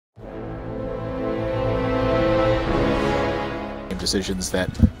decisions that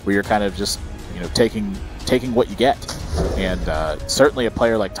where you're kind of just taking what you get. And certainly a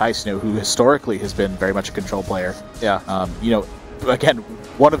player like Tyson, who historically has been very much a control player. Yeah. Again,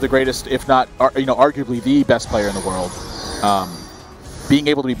 one of the greatest, if not arguably the best player in the world. Being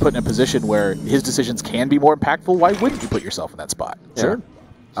able to be put in a position where his decisions can be more impactful, why wouldn't you put yourself in that spot? Yeah. Sure.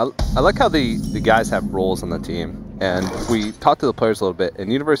 I like how the guys have roles on the team. And we talked to the players a little bit.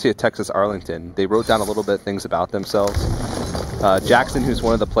 In University of Texas, Arlington, they wrote down a little bit of things about themselves. Jackson, who's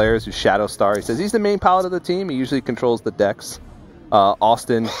one of the players, who's Shadow Star, he says he's the main pilot of the team. He usually controls the decks.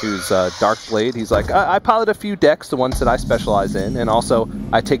 Austin, who's Dark Blade, he's like, I pilot a few decks, the ones that I specialize in, and also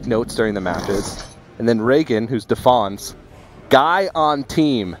I take notes during the matches. And then Reagan, who's Defon's guy on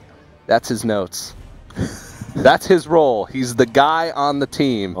team. That's his notes. That's his role. He's the guy on the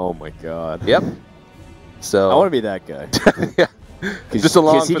team. Oh my god. Yep. So I want to be that guy. Yeah. Just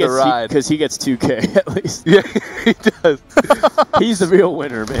along for the ride. Because he gets 2K at least. Yeah, he does. He's the real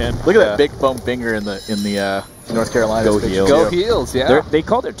winner, man. Look at that big foam finger in the North Carolina. Go Heels. Go Heels, yeah. They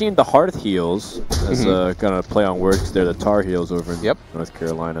call their team the Hearth Heels. That's gonna play on words because they're the Tar Heels over in North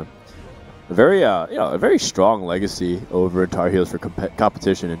Carolina. A very a very strong legacy over in Tar Heels for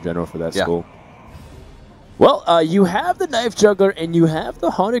competition in general for that school. Well, you have the Knife Juggler and you have the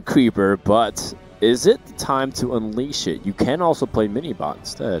Haunted Creeper, but is it the time to unleash it? You can also play Minibot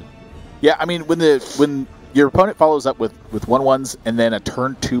instead. Yeah, I mean, when your opponent follows up with 1/1s and then a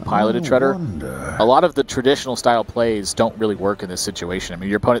turn 2 piloted Shredder, a lot of the traditional style plays don't really work in this situation. I mean,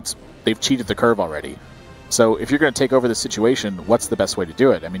 your opponents, they've cheated the curve already. So if you're going to take over the situation, what's the best way to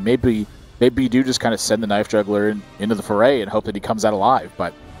do it? I mean, maybe you do just kind of send the Knife Juggler into the foray and hope that he comes out alive,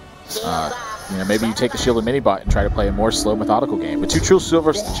 but maybe you take the Shielded Minibot and try to play a more slow, methodical game. With two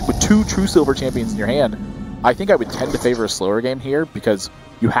true silver champions in your hand, I think I would tend to favor a slower game here because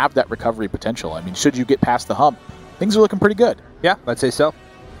you have that recovery potential. I mean, should you get past the hump, things are looking pretty good. Yeah, I'd say so.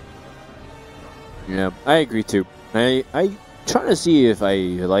 Yeah, I agree too. I trying to see if I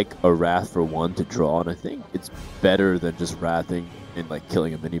like a Wrath for 1 to draw, and I think it's better than just Wrathing and like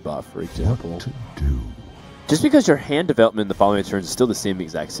killing a Minibot, for example. What to do? Just because your hand development in the following turns is still the same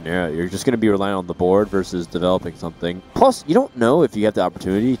exact scenario. You're just going to be relying on the board versus developing something. Plus, you don't know if you have the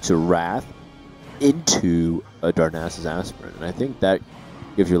opportunity to Wrath into a Darnassus Aspirant, and I think that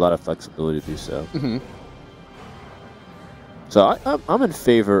gives you a lot of flexibility to do so. So I'm in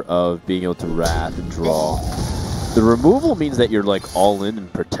favor of being able to Wrath and draw. The removal means that you're like all in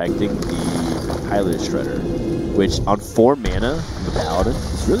and protecting the Piloted Shredder, which on 4 mana from the Paladin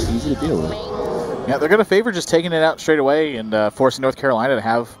is really easy to deal with. Yeah, they're going to favor just taking it out straight away and forcing North Carolina to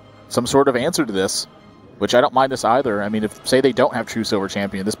have some sort of answer to this, which I don't mind this either. I mean, if say they don't have true silver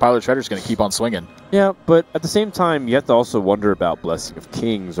champion, this Pilot Shredder is going to keep on swinging. Yeah, but at the same time, you have to also wonder about Blessing of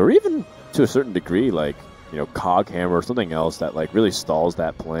Kings, or even to a certain degree, like Coghammer or something else that like really stalls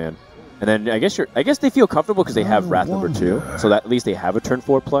that plan. And then I guess they feel comfortable because they have Wrath number 2, so that at least they have a turn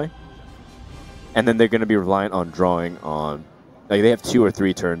 4 play. And then they're going to be reliant on drawing on. Like, they have 2 or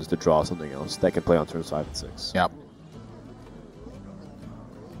 3 turns to draw something else that can play on turns 5 and 6. Yep.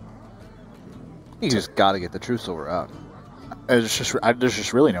 You just got to get the True Silver out. There's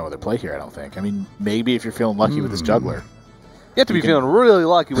just really no other play here, I don't think. I mean, maybe if you're feeling lucky with this Juggler. You have to be feeling really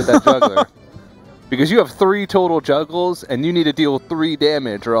lucky with that Juggler. Because you have 3 total Juggles, and you need to deal 3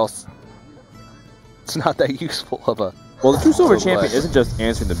 damage, or else it's not that useful of a... Well, the True Silver Champion isn't just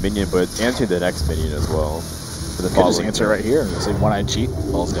answering the minion, but it's answering the next minion as well. For the following answer right here. Say One-Eyed Cheat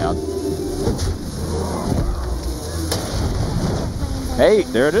falls down. Hey,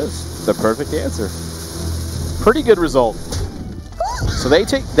 there it is. The perfect answer. Pretty good result. So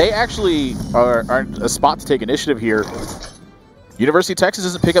they actually are a spot to take initiative here. University of Texas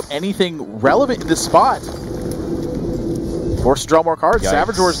doesn't pick up anything relevant in this spot. Forced to draw more cards. Yikes.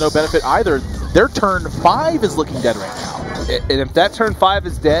 Savage War is no benefit either. Their turn 5 is looking dead right now. And if that turn 5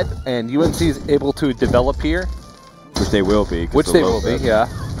 is dead, and UNC is able to develop here, which they will be. Yeah.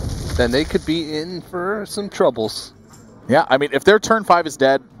 Then they could be in for some troubles. Yeah, I mean, if their turn 5 is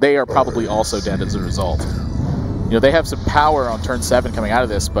dead, they are probably also dead as a result. They have some power on turn 7 coming out of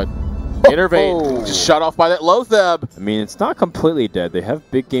this, but Innervate just shut off by that Loatheb. I mean, it's not completely dead. They have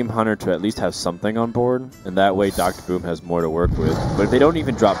Big Game Hunter to at least have something on board, and that way Dr. Boom has more to work with. But if they don't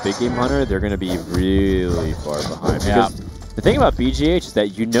even drop Big Game Hunter, they're going to be really far behind. Because the thing about BGH is that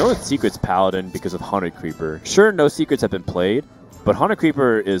it's Secrets Paladin because of Haunted Creeper. Sure, no Secrets have been played, but Haunted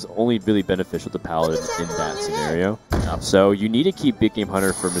Creeper is only really beneficial to Paladin in that scenario. So you need to keep Big Game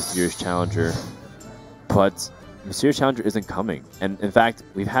Hunter for Mysterious Challenger, but Mysterious Challenger isn't coming. And in fact,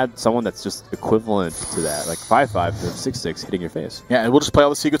 we've had someone that's just equivalent to that, like 5/5 to 6/6 hitting your face. Yeah, and we'll just play all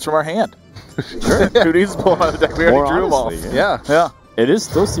the secrets from our hand. Sure. Who needs to pull them out of the deck? We already drew them all. Yeah. Yeah. It is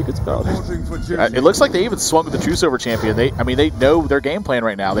still secret spell. It looks like they even swung with the True Silver champion. They know their game plan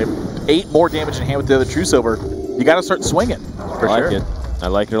right now. They have 8 more damage in hand with the other True Silver. You got to start swinging. For I sure. like it. I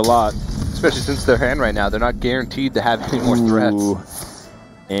like it a lot. Especially since their hand right now, they're not guaranteed to have any more threats.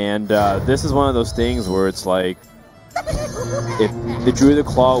 And this is one of those things where it's like, if the Druid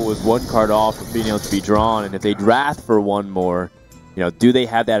Claw was 1 card off of being able to be drawn, and if they Wrath for 1 more, do they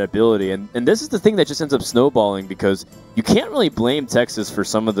have that ability? And this is the thing that just ends up snowballing, because you can't really blame Texas for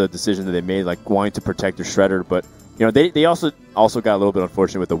some of the decisions that they made, like wanting to protect their Shredder, but they also got a little bit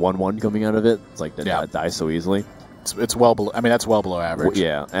unfortunate with the 1/1 coming out of it. It's like that dies so easily. It's well below. I mean, that's well below average.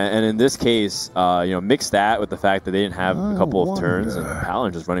 Yeah, and in this case, mix that with the fact that they didn't have a couple of turns, and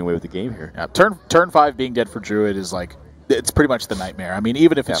Paladin just running away with the game here. Yeah, turn 5 being dead for Druid is like, it's pretty much the nightmare. I mean,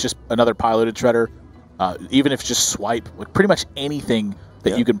 even if it's just another piloted Shredder, even if it's just swipe, like pretty much anything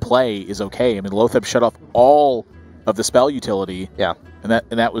that you can play is okay. I mean, Lotheb shut off all of the spell utility. Yeah, and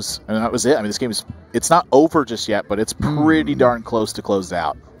that was it. I mean, this game it's not over just yet, but it's pretty darn close to closed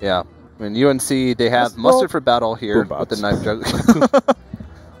out. Yeah. I mean, UNC, they have Mustard for Battle here with the knife jug.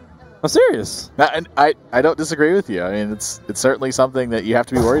 I'm serious. And I don't disagree with you. I mean, it's certainly something that you have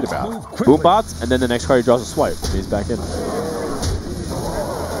to be worried about. Boombots, and then the next card he draws a swipe. He's back in.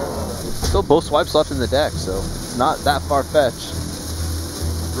 Still both swipes left in the deck, so not that far-fetched.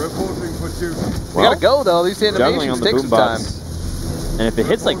 We gotta go, though. These animations take some time. And if it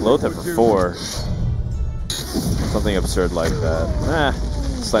hits like Lotheb for 4, something absurd like that,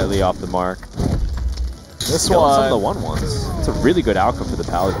 slightly off the mark. This Some one, of the 1/1s. It's a really good outcome for the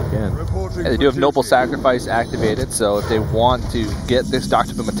Paladin again. Yeah, they do have Noble Sacrifice activated, so if they want to get this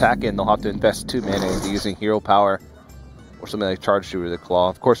Dr. Boom attack in, they'll have to invest 2 mana into using Hero Power or something like Charge Through the Claw.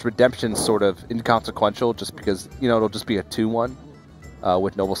 Of course, Redemption's sort of inconsequential just because, it'll just be a 2/1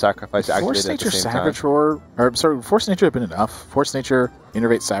 with Noble Sacrifice activated at the same time. Savage Roar, or sorry, Force Nature have been enough. Force Nature,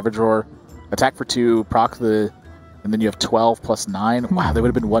 Innervate Savage Roar, attack for 2, proc the, and then you have 12 plus 9. Wow, they would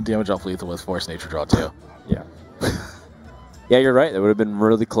have been 1 damage off lethal with Force Nature draw too. Yeah. Yeah, you're right. That would have been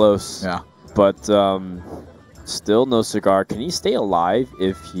really close. Yeah. But still no cigar. Can he stay alive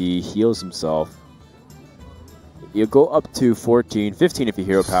if he heals himself? You go up to 14, 15 if he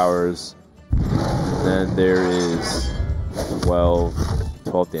hero powers. Then there is 12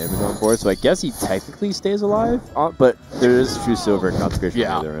 damage on board. So I guess he technically stays alive, but there is True Silver and Consecration.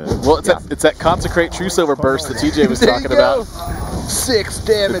 Yeah. Well, it's that Consecrate True Silver burst that TJ was talking about. 6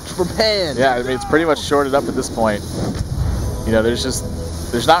 damage from hand. Yeah, I mean, it's pretty much shorted up at this point.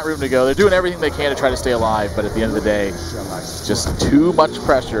 There's not room to go. They're doing everything they can to try to stay alive, but at the end of the day, just too much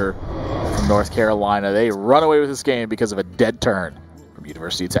pressure from North Carolina. They run away with this game because of a dead turn from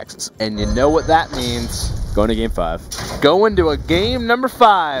University of Texas. And you know what that means. Going to game 5. Going to a game number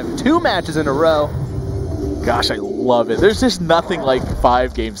 5. 2 matches in a row. Gosh, I love it. There's just nothing like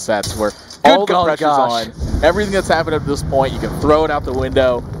 5-game sets where all the pressure's on. Everything that's happened up to this point, you can throw it out the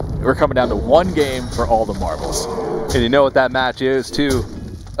window. We're coming down to 1 game for all the marbles. And you know what that match is, too.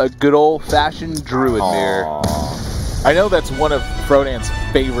 A good old-fashioned Druid mirror. I know that's one of Frodan's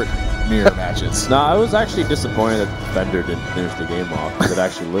favorite mirror matches. No, I was actually disappointed that Fender didn't finish the game off, because it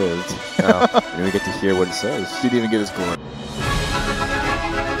actually lived. And we get to hear what it says. Didn't even get his score.